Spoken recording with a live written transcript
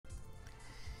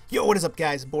Yo, what is up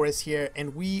guys, Boris here,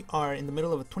 and we are in the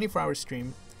middle of a 24-hour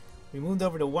stream. We moved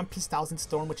over to One Piece Thousand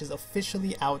Storm, which is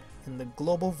officially out in the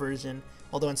global version,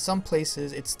 although in some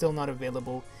places it's still not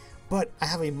available. But I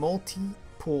have a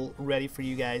multi-pull ready for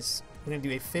you guys. We're gonna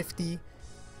do a 50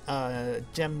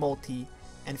 gem multi,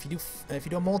 and if you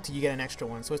do a multi, you get an extra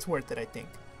one, so it's worth it, I think.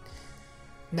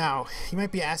 Now, you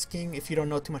might be asking, if you don't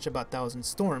know too much about Thousand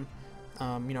Storm,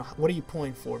 you know, what are you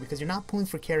pulling for? Because you're not pulling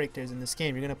for characters in this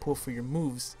game, you're gonna pull for your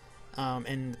moves.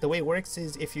 And the way it works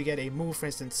is if you get a move, for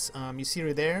instance, you see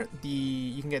right there,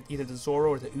 you can get either the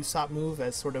Zoro or the Usopp move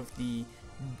as sort of the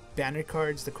banner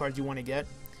cards, the cards you want to get.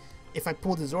 If I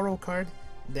pull the Zoro card,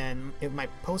 then if my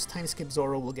post time skip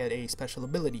Zoro will get a special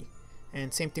ability,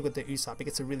 and same thing with the Usopp, it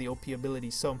gets a really OP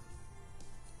ability. So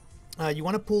you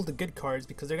want to pull the good cards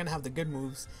because they're gonna have the good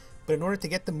moves, but in order to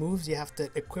get the moves you have to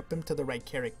equip them to the right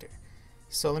character.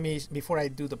 So before I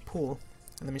do the pull,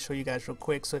 let me show you guys real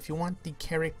quick. So if you want the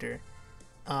character,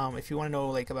 if you want to know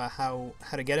like about how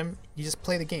to get him, you just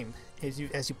play the game. As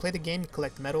you play the game, you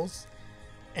collect medals,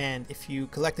 and if you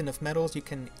collect enough medals, you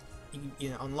can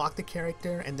unlock the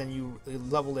character, and then you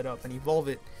level it up and evolve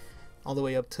it all the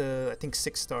way up to I think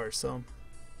 6 stars. So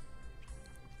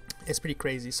it's pretty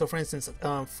crazy. So for instance,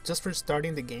 just for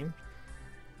starting the game,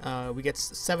 we get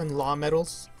 7 law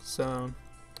medals. So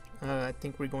I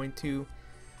think we're going to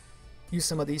use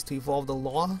some of these to evolve the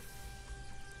law.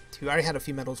 I already had a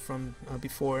few medals from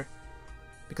before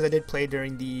because I did play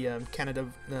during the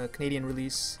Canadian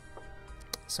release.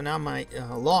 So now my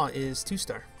law is 2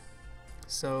 star.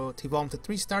 So to evolve him to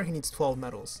 3 star, he needs 12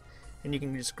 medals, and you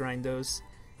can just grind those.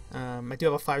 I do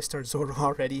have a 5 star Zoro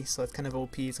already, so it's kind of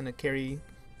OP. It's gonna carry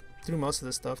through most of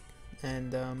the stuff.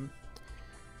 And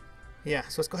yeah,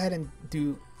 so let's go ahead and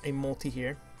do a multi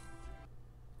here.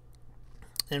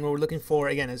 And what we're looking for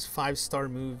again is 5 star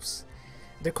moves.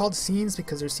 They're called scenes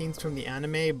because they're scenes from the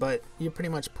anime, but you're pretty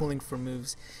much pulling for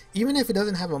moves. Even if it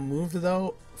doesn't have a move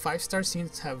though, 5 star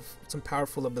scenes have some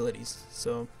powerful abilities.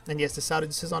 So, and yes,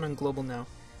 this is on global now.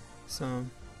 So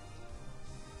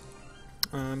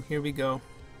here we go.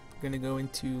 We're gonna go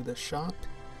into the shop,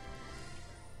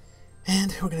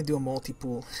 and we're gonna do a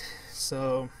multi-pull.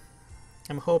 So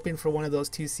I'm hoping for one of those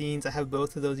 2 scenes. I have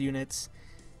both of those units.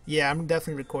 Yeah, I'm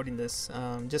definitely recording this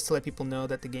just to let people know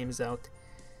that the game is out.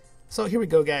 So here we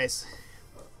go, guys.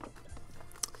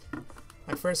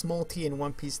 My first multi in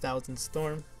One Piece Thousand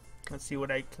Storm. Let's see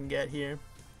what I can get here.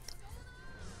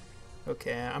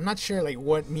 Okay, I'm not sure like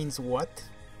what means what,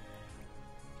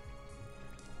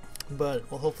 but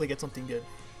we'll hopefully get something good.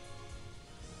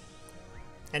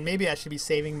 And maybe I should be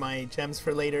saving my gems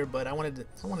for later, but I want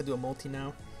to do a multi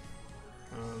now.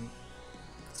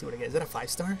 Let's see what I get. Is that a 5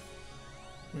 star?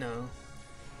 No.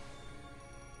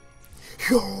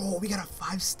 Yo, we got a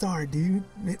 5 star, dude.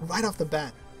 Right off the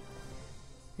bat.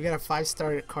 We got a 5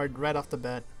 star card right off the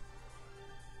bat.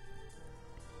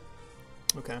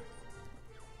 Okay.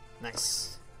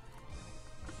 Nice.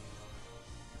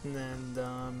 And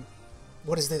then,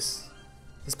 what is this?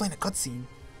 He's playing a cutscene.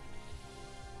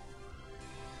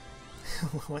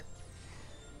 What?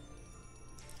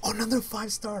 Oh, another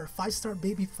 5 star. 5 star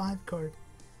baby 5 card.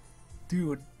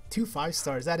 Dude. 2 5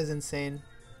 stars, that is insane.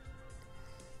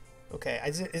 Okay,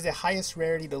 is it highest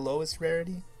rarity the lowest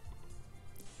rarity?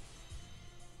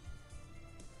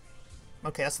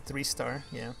 Okay, that's a 3 star,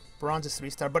 yeah. Bronze is 3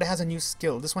 star, but it has a new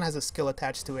skill. This one has a skill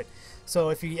attached to it. So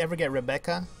if you ever get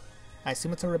Rebecca, I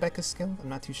assume it's a Rebecca skill, I'm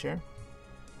not too sure.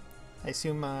 I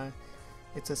assume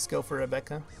it's a skill for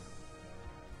Rebecca.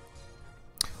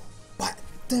 What?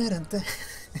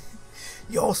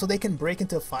 Yo, so they can break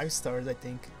into 5 stars, I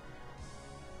think.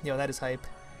 Yo, that is hype.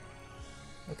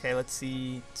 Okay, let's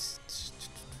see.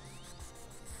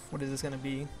 What is this gonna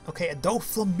be? Okay, a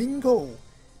Doflamingo!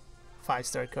 5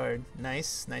 star card.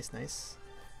 Nice, nice, nice.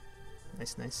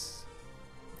 Nice, nice.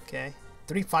 Okay.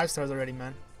 3 5 stars already,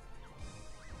 man.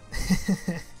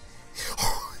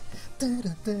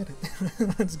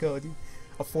 Let's go, dude.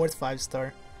 A 4th 5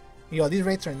 star. Yo, these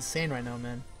rates are insane right now,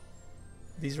 man.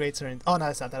 These rates are oh no,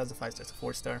 that's not, that was a 5 star, it's a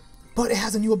 4 star. But it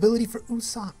has a new ability for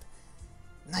Usopp.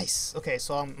 Nice. Okay,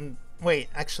 so wait,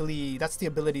 actually that's the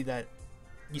ability that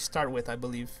you start with, I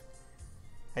believe.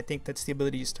 I think that's the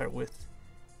ability you start with.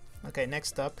 Okay,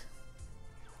 next up,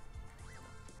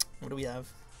 what do we have?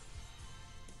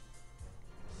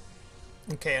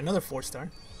 Okay, another 4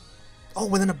 star. Oh,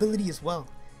 with an ability as well.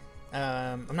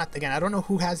 I don't know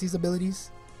who has these abilities.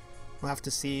 We'll have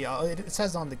to see. It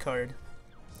says on the card.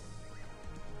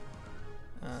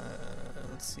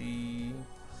 Let's see.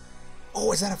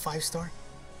 Oh, is that a 5 star?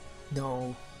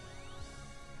 No.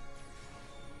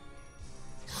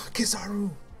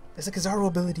 Kizaru! It's a Kizaru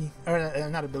ability, or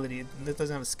not ability. It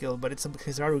doesn't have a skill, but it's a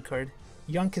Kizaru card.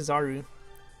 Young Kizaru.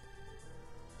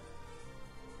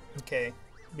 Okay,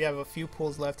 we have a few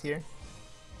pulls left here.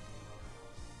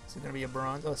 Is it gonna be a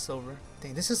bronze? Oh, silver.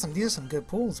 Dang, these are some good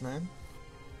pulls, man.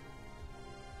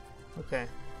 Okay.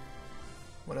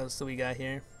 What else do we got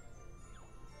here?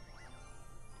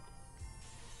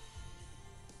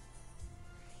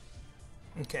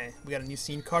 Okay, we got a new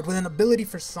scene card with an ability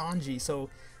for Sanji. So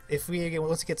if we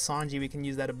once we get Sanji, we can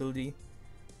use that ability.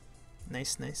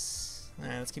 Nice, nice.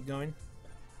 Alright, let's keep going.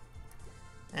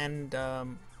 And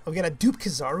we got a dupe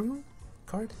Kizaru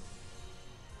card.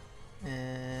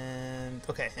 And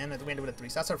okay, and we ended with a 3.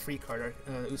 So that's our free card,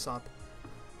 Usopp.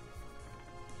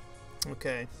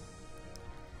 Okay.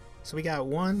 So we got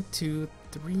 1, 2,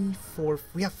 3, 4.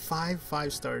 We have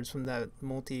 5 stars from that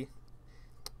multi.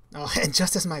 Oh, and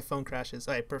just as my phone crashes.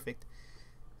 Alright, perfect.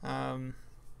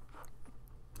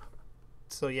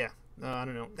 So yeah, I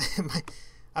don't know.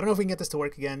 I don't know if we can get this to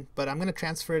work again, but I'm gonna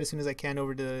transfer it as soon as I can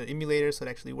over to the emulator so it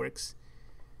actually works.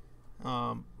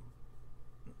 But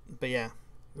yeah,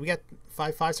 we got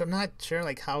 5 5-star. I'm not sure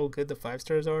like how good the 5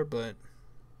 stars are, but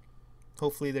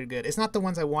hopefully they're good. It's not the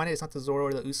ones I wanted. It's not the Zoro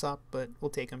or the Usopp, but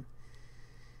we'll take them.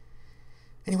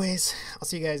 Anyways, I'll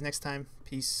see you guys next time.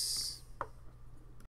 Peace.